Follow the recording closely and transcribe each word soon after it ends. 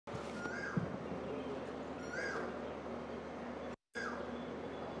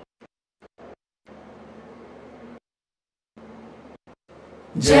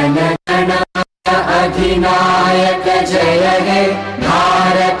जनगण अधिनायक जय हे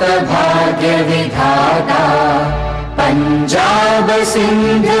भारत भाग्य विधाता। पंजाब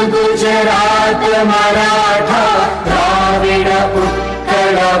सिंध गुजरात मराठा द्राविड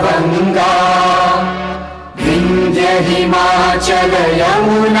उत्कल बंगा। विंध्य हिमाचल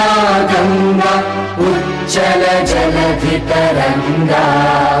यमुना गंगा उच्चल जलधि तरंगा।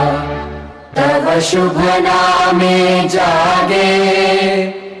 तव शुभ नामे जागे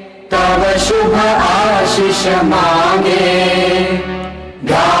तव शुभ आशीष मांगे।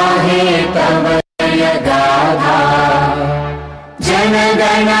 गाहे तव जय गाथा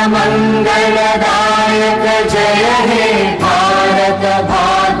जनगण मंगलदायक जय हे भारत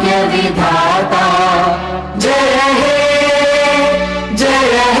भाग्य विधाता। जय हे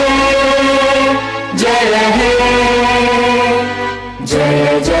जय हे जय हे जय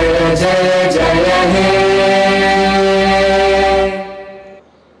जय जय जय हे।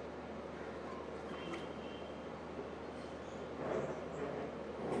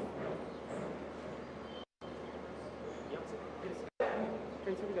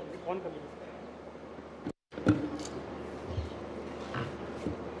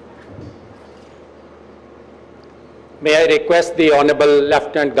 May I request the Honorable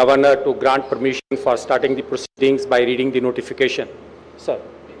Lieutenant Governor to grant permission for starting the proceedings by reading the notification. Sir.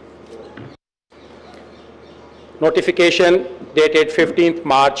 Notification dated 15th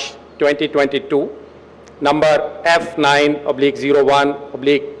March 2022, number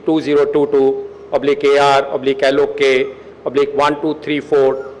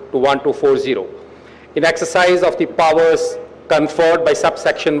F9/2022/AR/LOK/1234 to 1240. In exercise of the powers conferred by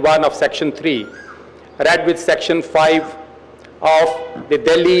subsection 1 of section 3, read with section 5 of the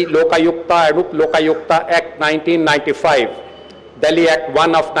Delhi Lokayukta and Lokayukta Act 1995, Delhi Act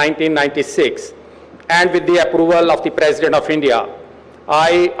 1 of 1996, and with the approval of the President of India,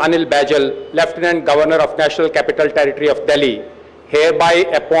 I, Anil Bajal, Lieutenant Governor of National Capital Territory of Delhi, hereby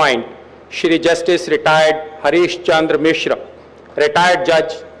appoint Shri Justice Retired Harish Chandra Mishra, Retired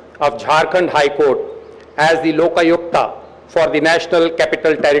Judge of Jharkhand High Court, as the Lokayukta for the National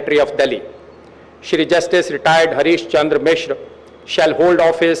Capital Territory of Delhi. Shri Justice Retired Harish Chandra Mishra shall hold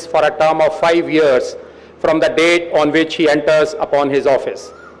office for a term of 5 years from the date on which he enters upon his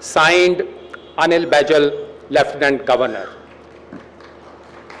office. Signed, Anil Bajal, Lieutenant Governor.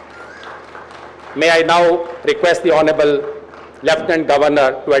 May I now request the Honorable Lieutenant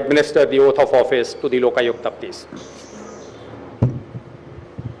Governor to administer the oath of office to the Lokayukta, please.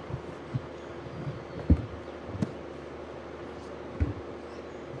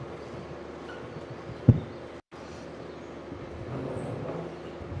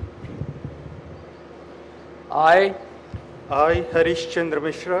 I, Harish Chandra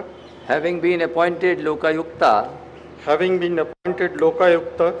Mishra, having been appointed Lokayukta,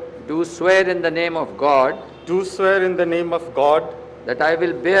 do swear in the name of God that I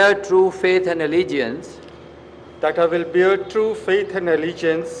will bear true faith and allegiance to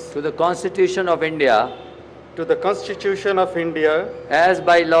the Constitution of India as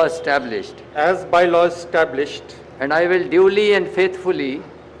by law established, and I will duly and faithfully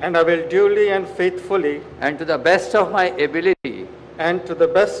and to the best of my ability,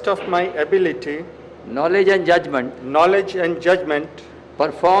 knowledge and judgment,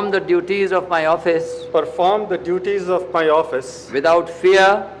 perform the duties of my office without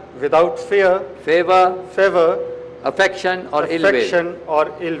fear, favor, affection or ill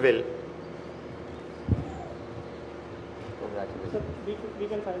will. Sir, we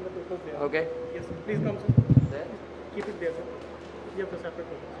can sign the papers there. Okay. Yes, sir. Please come, sir. There? Keep it there, sir. You have the separate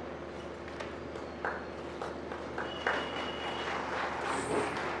papers.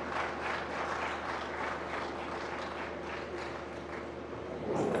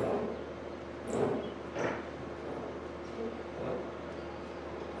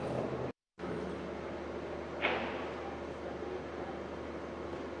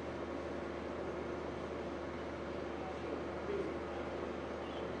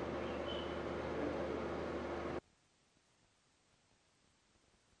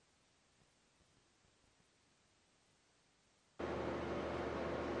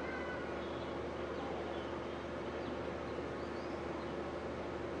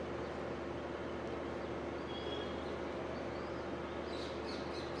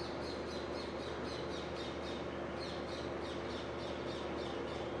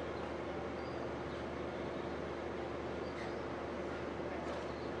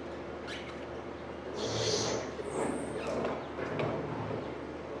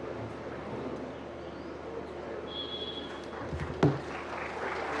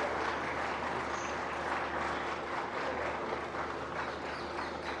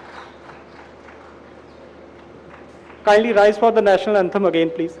 kindly rise for the national anthem again,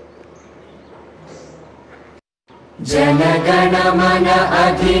 please. जनगण मन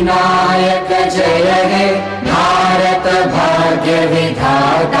अधिनायक जय हे भारत भाग्य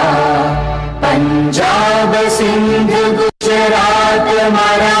विधाता पंजाब सिंध गुजरात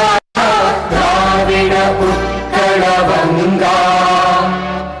मराठा द्राविड उत्कल गंगा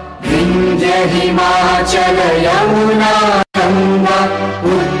विंध्य हिमाचल यमुना गंगा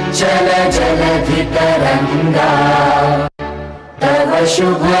उज्जल जलधि तरंगा तव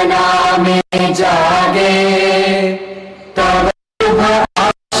शुभ नामे जागे तव शुभ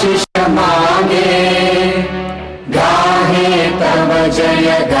आशीष मांगे गाहे तव जय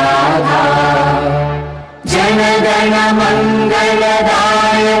गाथा जनगण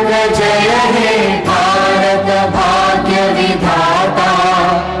मंगलदायक जय हे भारत भाग्य विधाता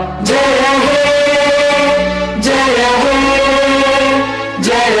जय हे जय हे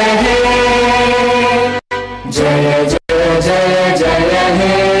जय हे जय जय जय जय हे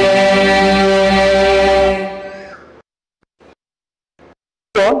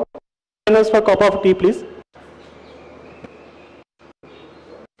Join us for a cup of tea, please.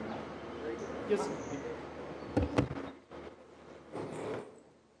 Yes.